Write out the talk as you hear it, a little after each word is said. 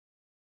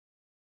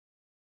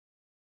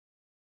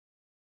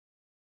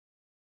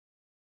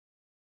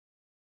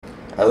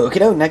Okie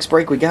doke, next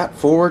break we got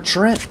for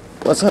Trent.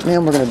 What's up,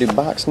 man? We're going to do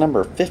box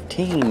number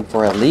 15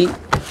 for Elite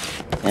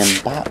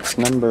and box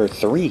number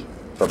 3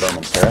 for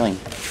Bowman Sterling.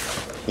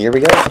 Here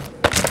we go.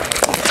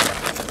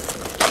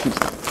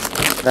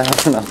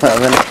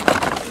 2011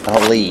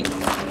 Elite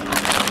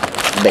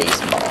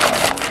Baseball.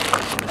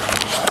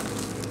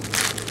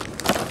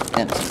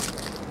 Empty.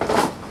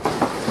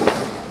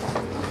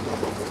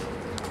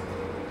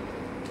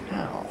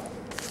 Ow.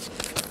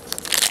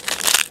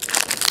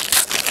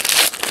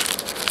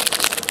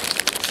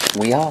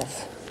 We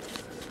off.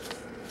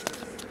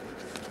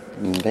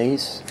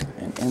 Base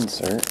and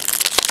insert.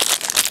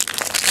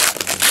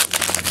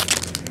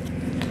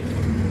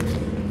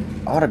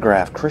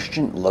 Autograph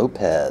Christian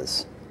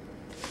Lopez.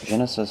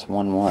 Genesis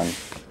 1-1.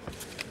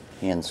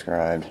 He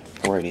inscribed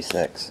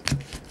 486.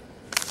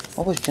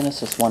 What was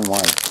Genesis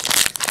 1-1?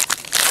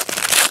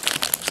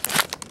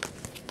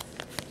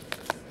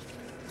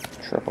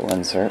 Triple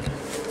insert.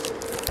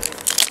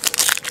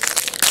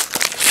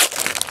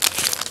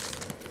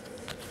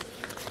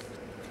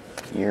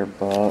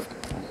 Yearbook.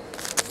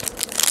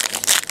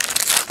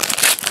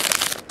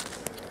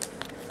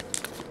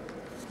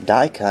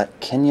 Die cut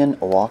Kenyon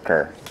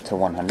Walker to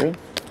 100.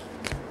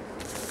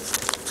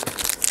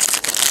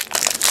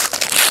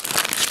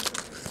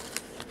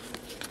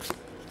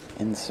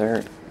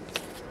 Insert.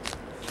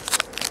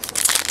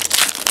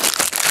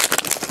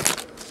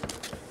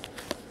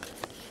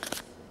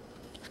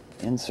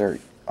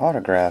 Insert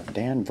autograph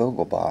Dan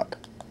Vogelbach.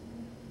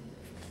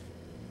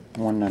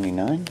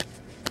 199.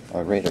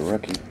 A rated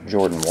rookie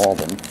Jordan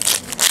Walden.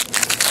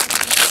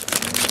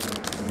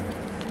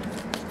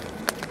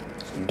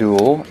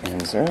 Dual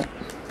insert.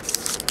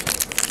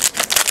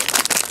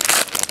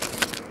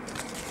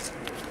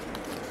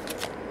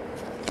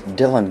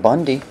 Dylan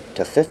Bundy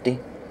to 50.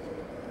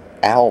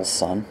 Owl's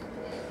son.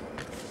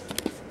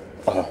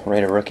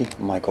 Rated rookie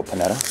Michael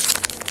Pineda.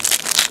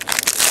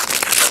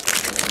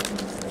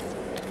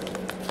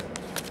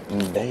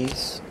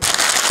 Base.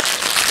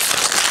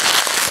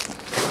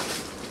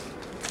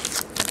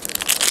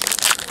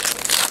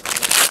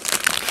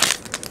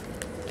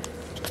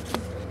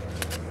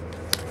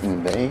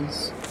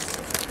 Base.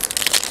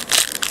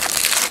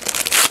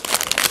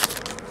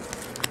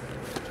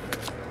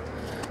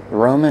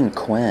 Roman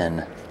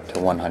Quinn to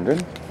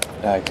 100.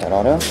 Die cut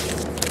auto.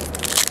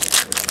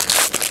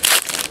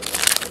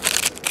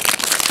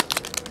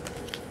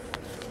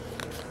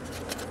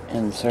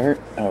 Insert.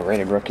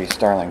 Rated rookie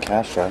Starlin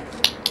Castro.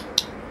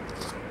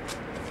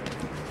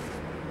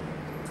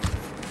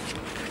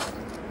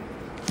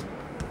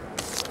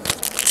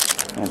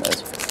 And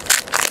this.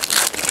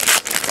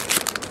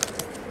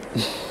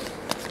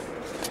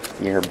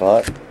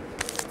 Yearbook.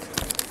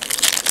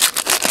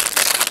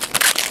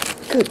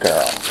 Good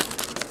girl.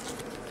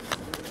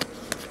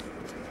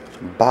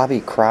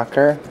 Bobby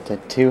Crocker to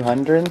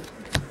 200.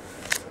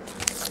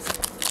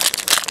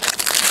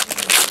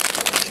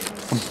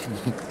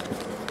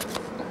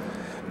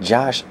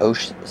 Josh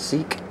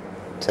Osik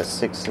to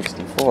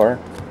 664.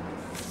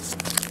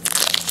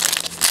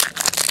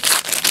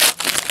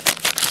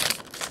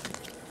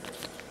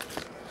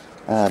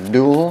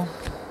 Dual.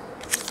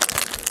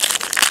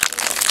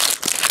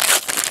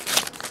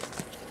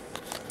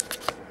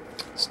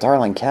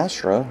 Starlin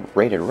Castro,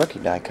 rated rookie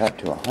die cut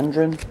to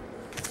 100.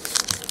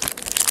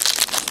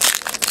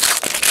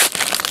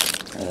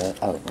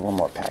 One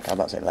more pack. I was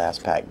about to say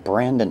last pack.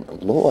 Brandon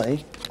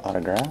Loy,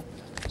 autograph,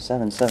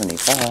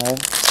 775.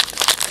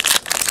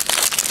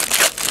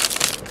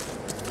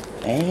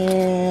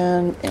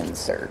 And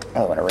insert.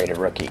 And a rated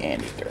rookie,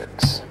 Andy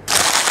Dirks.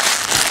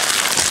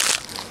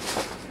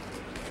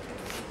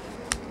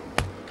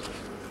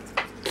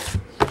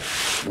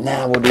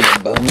 Now we'll do the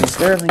Bowman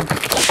Sterling.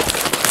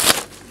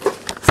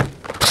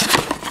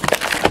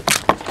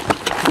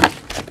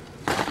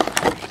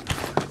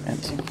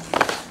 Empty.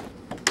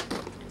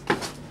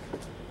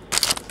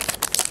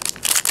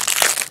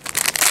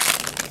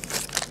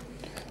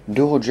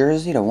 Dual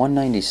jersey to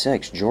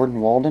 196.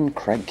 Jordan Walden,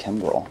 Craig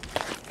Kimbrell.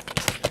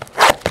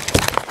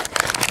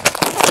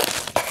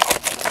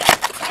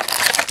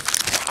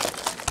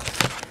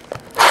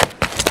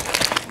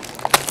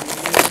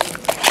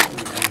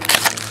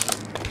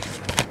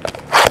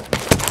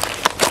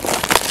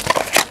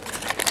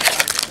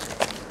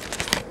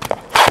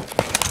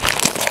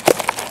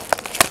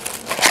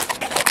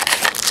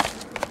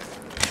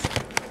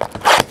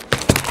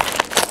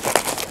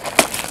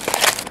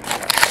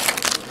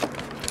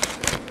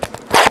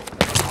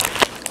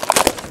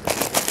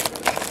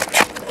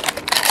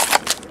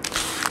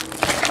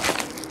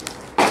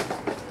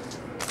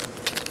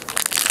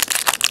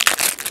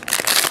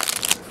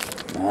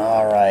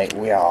 Alright,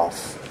 we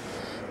off.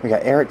 We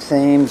got Eric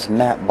Thames,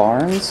 Matt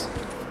Barnes,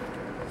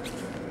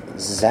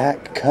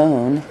 Zach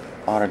Cohn,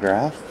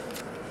 autograph,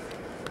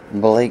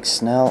 Blake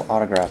Snell,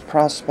 autograph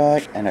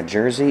prospect, and a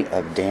jersey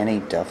of Danny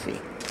Duffy.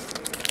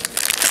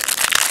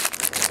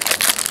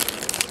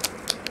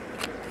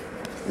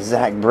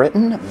 Zach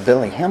Britton,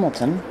 Billy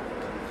Hamilton,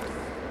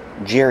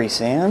 Jerry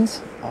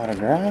Sands,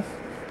 autograph,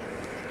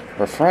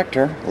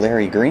 Refractor,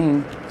 Larry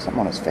Green, something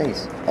on his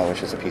face. Oh,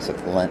 it's just a piece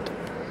of lint.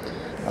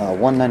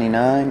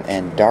 $1.99,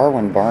 and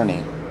Darwin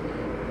Barney.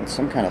 With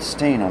some kind of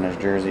stain on his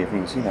jersey, if you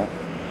can see that.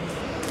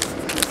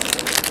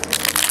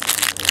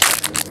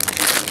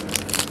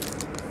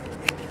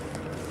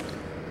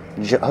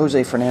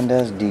 Jose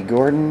Fernandez, D.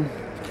 Gordon,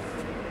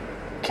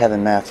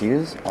 Kevin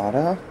Matthews,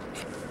 auto,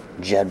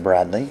 Jed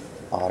Bradley,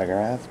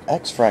 autograph,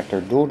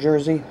 X-Fractor dual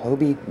jersey,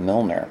 Hobie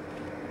Milner,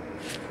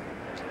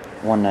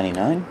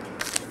 $1.99.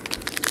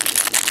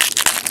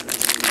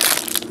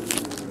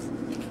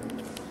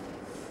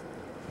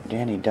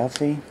 Danny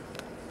Duffy,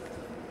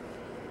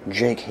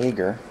 Jake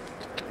Hager,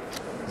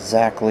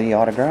 Zach Lee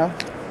autograph,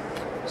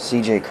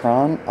 CJ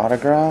Cron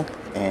autograph,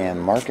 and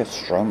Marcus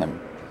Stroman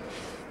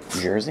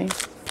jersey.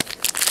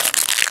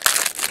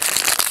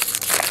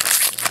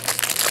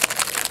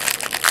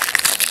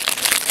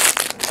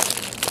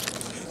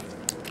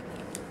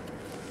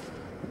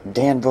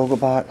 Dan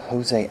Vogelbach,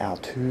 Jose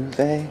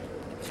Altuve,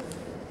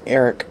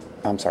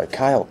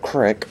 Kyle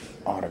Crick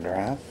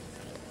autograph,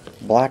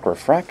 Black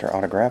Refractor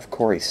autograph,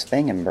 Corey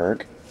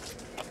Spangenberg,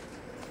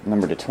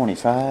 number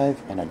 /25,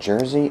 and a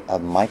jersey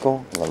of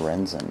Michael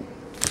Lorenzen.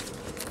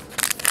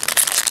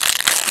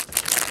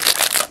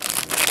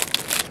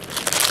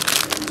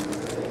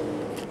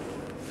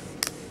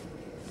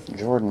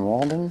 Jordan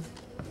Walden.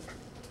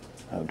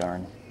 Oh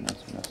darn,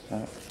 that's messed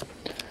up.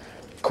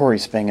 Corey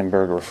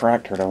Spangenberg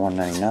Refractor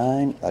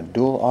 /199, a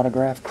dual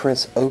autograph,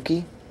 Chris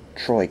Oakey,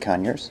 Troy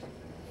Conyers.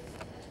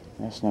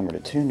 That's number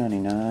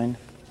 /299.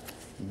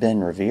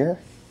 Ben Revere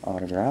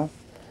autograph,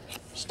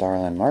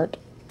 Starlin Marte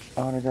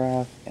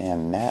autograph,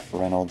 and Matt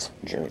Reynolds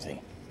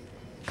jersey.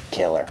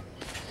 Killer.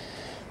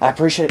 I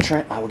appreciate it,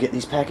 Trent. I will get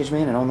these packaged,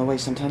 man, and on the way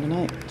sometime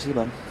tonight. See you,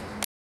 bud.